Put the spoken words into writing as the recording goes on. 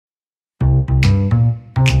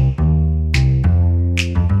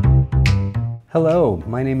Hello,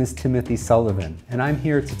 my name is Timothy Sullivan, and I'm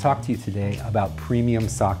here to talk to you today about premium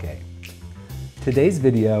sake. Today's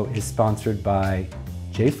video is sponsored by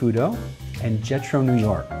JFOODO and JETRO New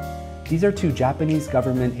York. These are two Japanese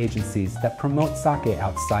government agencies that promote sake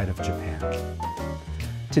outside of Japan.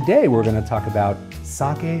 Today we're going to talk about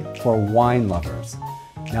sake for wine lovers.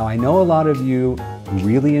 Now I know a lot of you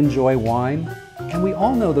really enjoy wine, and we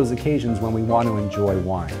all know those occasions when we want to enjoy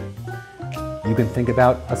wine. You can think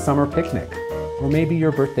about a summer picnic, or maybe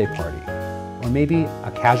your birthday party, or maybe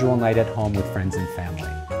a casual night at home with friends and family.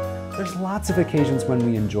 There's lots of occasions when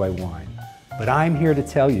we enjoy wine, but I'm here to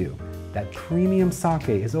tell you that premium sake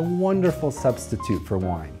is a wonderful substitute for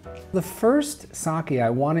wine. The first sake I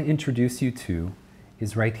want to introduce you to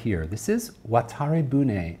is right here. This is Watare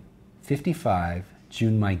Bune 55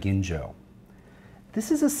 Junmai Ginjo. This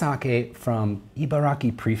is a sake from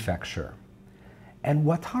Ibaraki Prefecture. And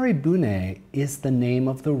Watare Bune is the name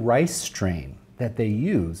of the rice strain that they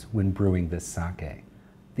use when brewing this sake.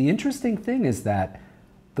 The interesting thing is that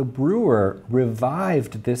the brewer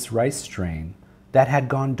revived this rice strain that had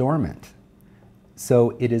gone dormant.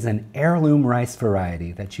 So it is an heirloom rice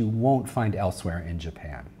variety that you won't find elsewhere in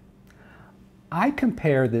Japan. I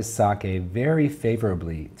compare this sake very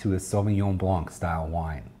favorably to a Sauvignon Blanc style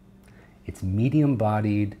wine. It's medium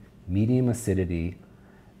bodied, medium acidity,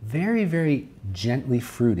 very, very gently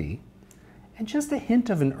fruity, and just a hint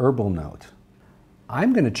of an herbal note.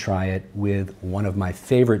 I'm going to try it with one of my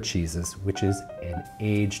favorite cheeses, which is an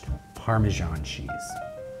aged Parmesan cheese.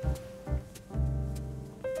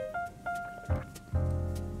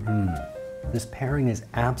 This pairing is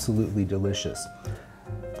absolutely delicious.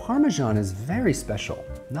 Parmesan is very special.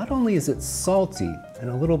 Not only is it salty and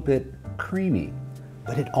a little bit creamy,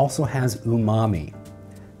 but it also has umami.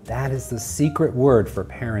 That is the secret word for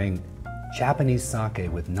pairing Japanese sake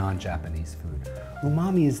with non-Japanese food.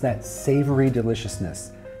 Umami is that savory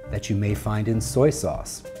deliciousness that you may find in soy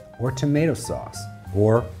sauce, or tomato sauce,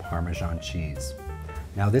 or Parmesan cheese.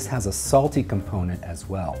 Now this has a salty component as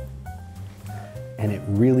well, and it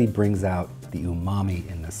really brings out the umami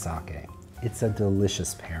in the sake. It's a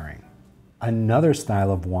delicious pairing. Another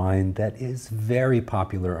style of wine that is very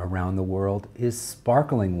popular around the world is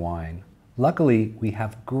sparkling wine. Luckily, we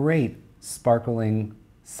have great sparkling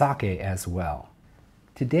sake as well.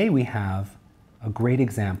 Today we have a great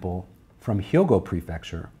example from Hyogo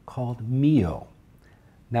Prefecture called Mio.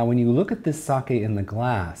 Now when you look at this sake in the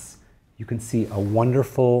glass, you can see a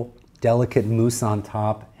wonderful, delicate mousse on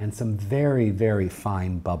top and some very, very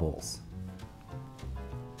fine bubbles.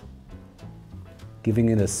 Giving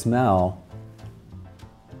it a smell,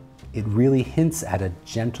 it really hints at a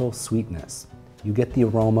gentle sweetness. You get the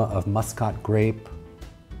aroma of muscat grape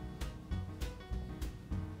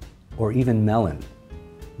or even melon.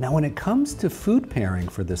 Now when it comes to food pairing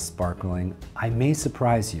for this sparkling, I may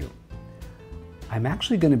surprise you. I'm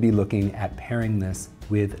actually going to be looking at pairing this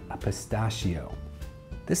with a pistachio.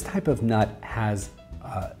 This type of nut has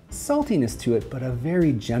a saltiness to it, but a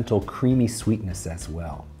very gentle, creamy sweetness as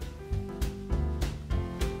well.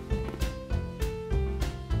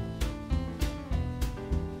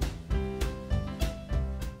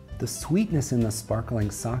 The sweetness in the sparkling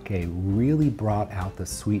sake really brought out the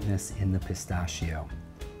sweetness in the pistachio.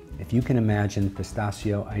 If you can imagine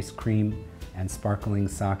pistachio ice cream and sparkling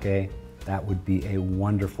sake, that would be a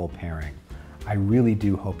wonderful pairing. I really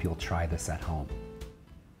do hope you'll try this at home.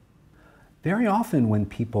 Very often when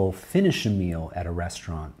people finish a meal at a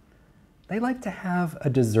restaurant, they like to have a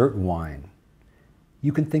dessert wine.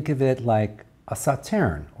 You can think of it like a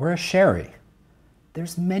sauterne or a sherry.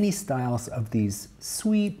 There's many styles of these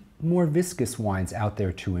sweet, more viscous wines out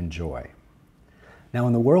there to enjoy. Now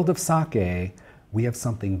in the world of sake, we have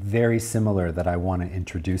something very similar that I want to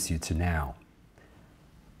introduce you to now.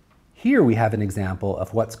 Here we have an example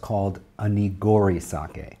of what's called a nigori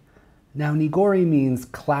sake. Now nigori means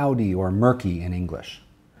cloudy or murky in English.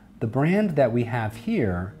 The brand that we have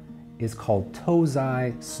here is called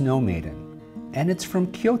Tozai Snow Maiden, and it's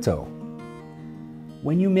from Kyoto.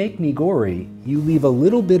 When you make nigori, you leave a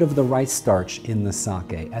little bit of the rice starch in the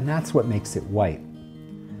sake, and that's what makes it white.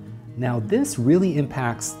 Now this really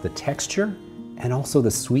impacts the texture and also the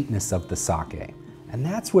sweetness of the sake, and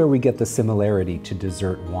that's where we get the similarity to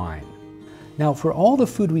dessert wine. Now for all the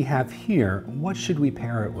food we have here, what should we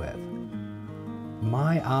pair it with?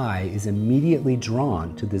 My eye is immediately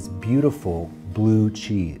drawn to this beautiful blue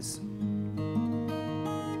cheese.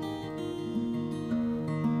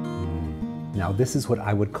 Now this is what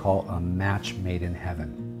I would call a match made in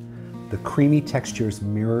heaven. The creamy textures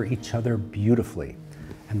mirror each other beautifully,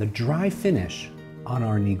 and the dry finish on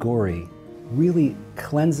our nigori really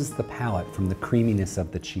cleanses the palate from the creaminess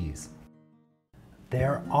of the cheese.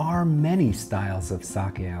 There are many styles of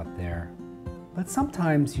sake out there, but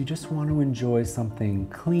sometimes you just want to enjoy something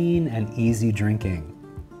clean and easy drinking.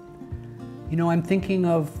 You know, I'm thinking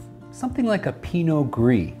of something like a Pinot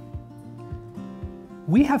Gris.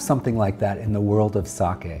 We have something like that in the world of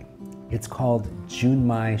sake. It's called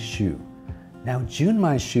Junmai Shu. Now,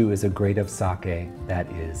 Junmai Shu is a grade of sake that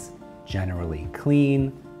is generally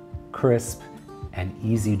clean, crisp, and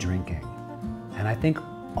easy drinking. And I think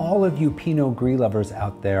all of you Pinot Gris lovers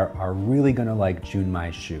out there are really going to like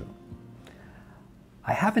Junmai Shu.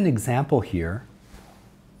 I have an example here.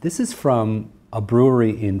 This is from a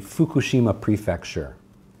brewery in Fukushima Prefecture,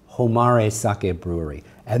 Homare Sake Brewery,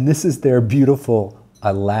 and this is their beautiful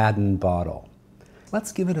Aladdin bottle.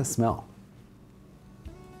 Let's give it a smell.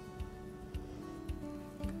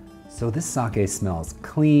 So this sake smells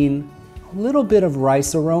clean, a little bit of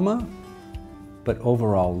rice aroma, but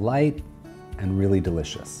overall light and really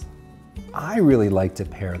delicious. I really like to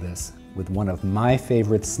pair this with one of my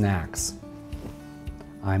favorite snacks.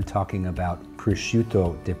 I'm talking about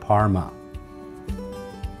prosciutto di Parma.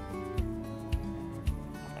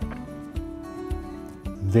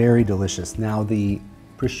 Very delicious. Now the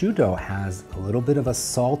prosciutto has a little bit of a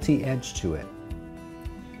salty edge to it,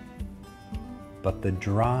 but the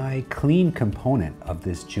dry, clean component of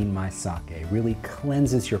this Junmai sake really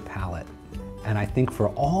cleanses your palate. And I think for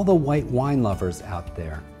all the white wine lovers out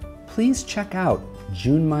there, please check out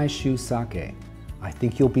Junmai Shu sake. I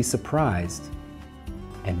think you'll be surprised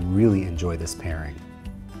and really enjoy this pairing.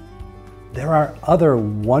 There are other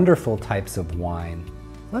wonderful types of wine.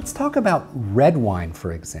 Let's talk about red wine,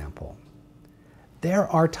 for example. There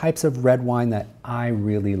are types of red wine that I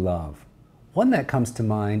really love. One that comes to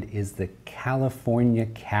mind is the California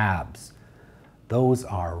Cabs. Those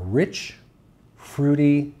are rich,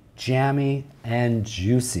 fruity, jammy, and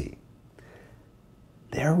juicy.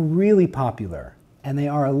 They're really popular, and they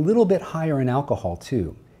are a little bit higher in alcohol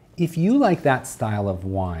too. If you like that style of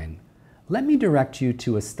wine, let me direct you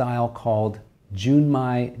to a style called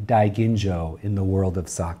Junmai Daiginjo in the world of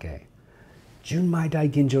sake. Junmai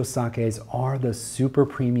Daiginjo sakes are the super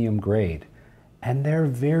premium grade, and they're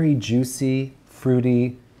very juicy,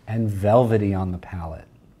 fruity, and velvety on the palate.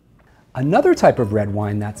 Another type of red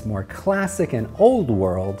wine that's more classic and old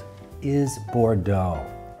world is Bordeaux.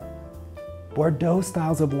 Bordeaux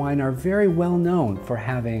styles of wine are very well known for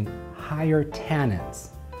having higher tannins.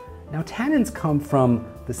 Now, tannins come from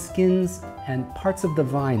the skins and parts of the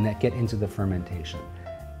vine that get into the fermentation.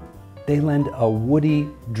 They lend a woody,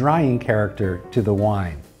 drying character to the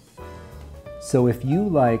wine. So if you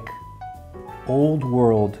like old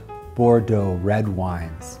world Bordeaux red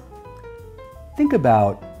wines, think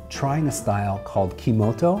about trying a style called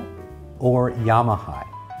Kimoto or Yamahai.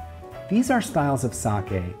 These are styles of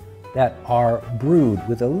sake that are brewed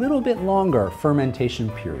with a little bit longer fermentation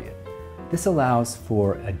period. This allows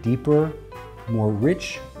for a deeper, more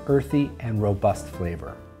rich, earthy, and robust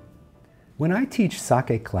flavor. When I teach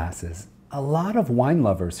sake classes, a lot of wine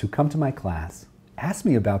lovers who come to my class ask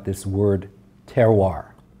me about this word terroir.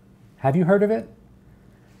 Have you heard of it?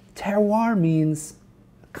 Terroir means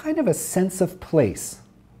kind of a sense of place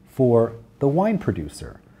for the wine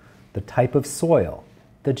producer, the type of soil,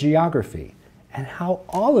 the geography, and how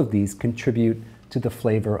all of these contribute to the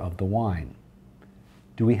flavor of the wine.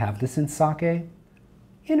 Do we have this in sake?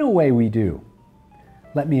 In a way we do.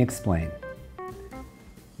 Let me explain.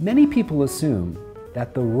 Many people assume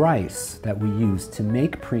that the rice that we use to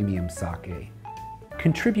make premium sake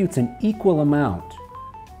contributes an equal amount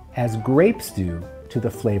as grapes do to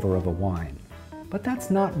the flavor of a wine. But that's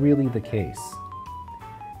not really the case.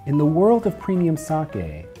 In the world of premium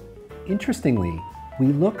sake, interestingly, we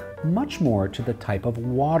look much more to the type of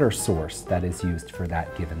water source that is used for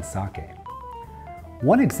that given sake.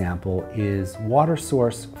 One example is water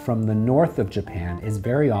source from the north of Japan is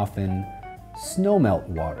very often snowmelt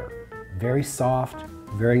water, very soft,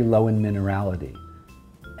 very low in minerality.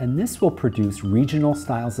 And this will produce regional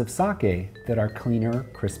styles of sake that are cleaner,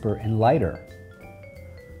 crisper, and lighter.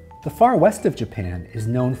 The far west of Japan is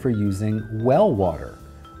known for using well water,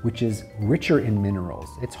 which is richer in minerals.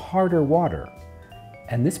 It's harder water.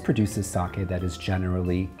 And this produces sake that is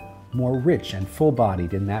generally more rich and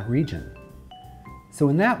full-bodied in that region. So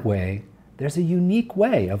in that way, there's a unique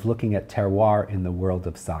way of looking at terroir in the world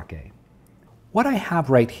of sake. What I have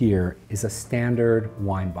right here is a standard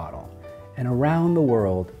wine bottle. And around the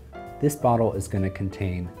world, this bottle is going to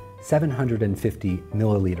contain 750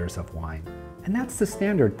 milliliters of wine. And that's the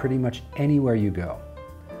standard pretty much anywhere you go.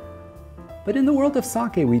 But in the world of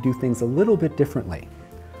sake, we do things a little bit differently.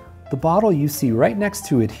 The bottle you see right next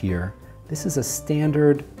to it here, this is a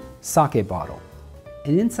standard sake bottle.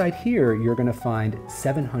 And inside here, you're going to find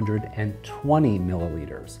 720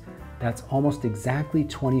 milliliters. That's almost exactly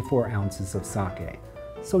 24 ounces of sake,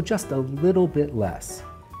 so just a little bit less.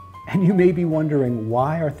 And you may be wondering,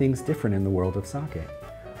 why are things different in the world of sake?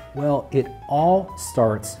 Well, it all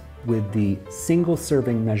starts with the single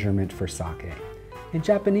serving measurement for sake. In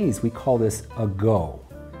Japanese, we call this a go,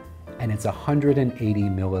 and it's 180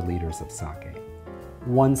 milliliters of sake.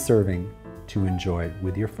 One serving to enjoy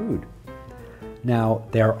with your food. Now,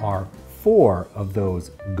 there are 4 of those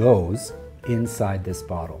goes inside this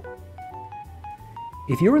bottle.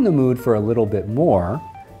 If you're in the mood for a little bit more,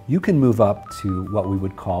 you can move up to what we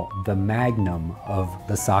would call the magnum of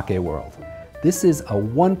the sake world. This is a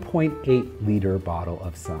 1.8 liter bottle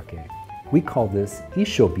of sake. We call this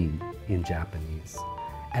ishobin in Japanese.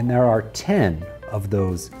 And there are 10 of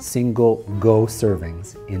those single go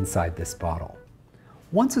servings inside this bottle.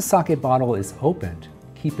 Once a sake bottle is opened,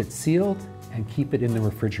 keep it sealed and keep it in the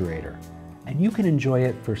refrigerator, and you can enjoy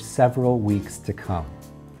it for several weeks to come.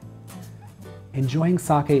 Enjoying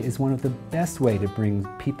sake is one of the best ways to bring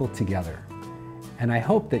people together, and I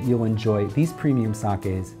hope that you'll enjoy these premium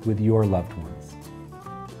sakes with your loved ones.